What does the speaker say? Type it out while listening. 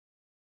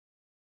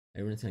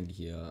Everyone's Tanky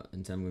here,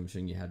 and today I'm going to be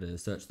showing you how to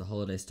search the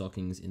holiday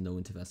stockings in the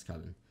Winterfest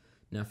cabin.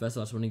 Now first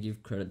I just want to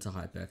give credit to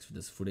Hypex for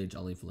this footage.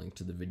 I'll leave a link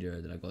to the video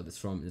that I got this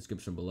from in the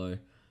description below.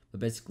 But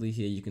basically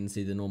here you can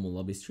see the normal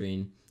lobby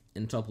screen.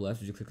 In the top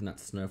left, if you click on that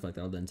snowflake,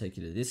 that'll then take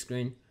you to this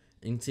screen.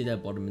 And you can see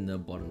that bottom in the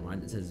bottom right,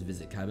 it says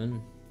visit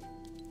cabin.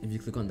 If you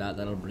click on that,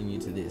 that'll bring you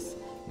to this.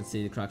 You can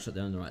see the crack shot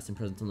there on the right, some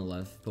presents on the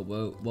left. But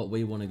what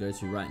we want to go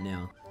to right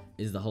now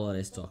is the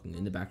holiday stocking.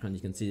 In the background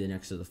you can see they're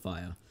next to the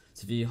fire.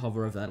 So if you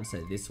hover over that, it'll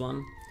say this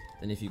one.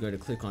 Then if you go to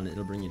click on it,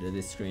 it'll bring you to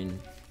this screen.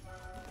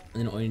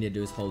 And then all you need to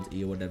do is hold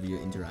E or whatever your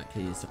interact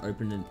key is to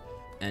open it,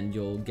 and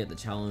you'll get the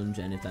challenge,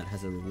 and if that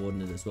has a reward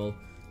in it as well,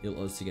 you'll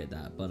also get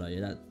that. But yeah,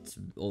 that's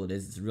all it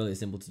is. It's really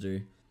simple to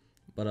do.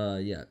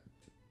 But yeah,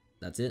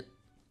 that's it.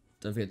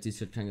 Don't forget to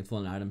check the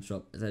Fortnite item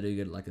shop, as I do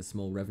get like a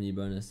small revenue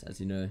bonus, as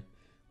you know,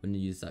 when you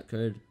use that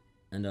code.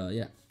 And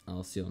yeah,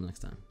 I'll see you all next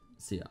time.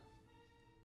 See ya.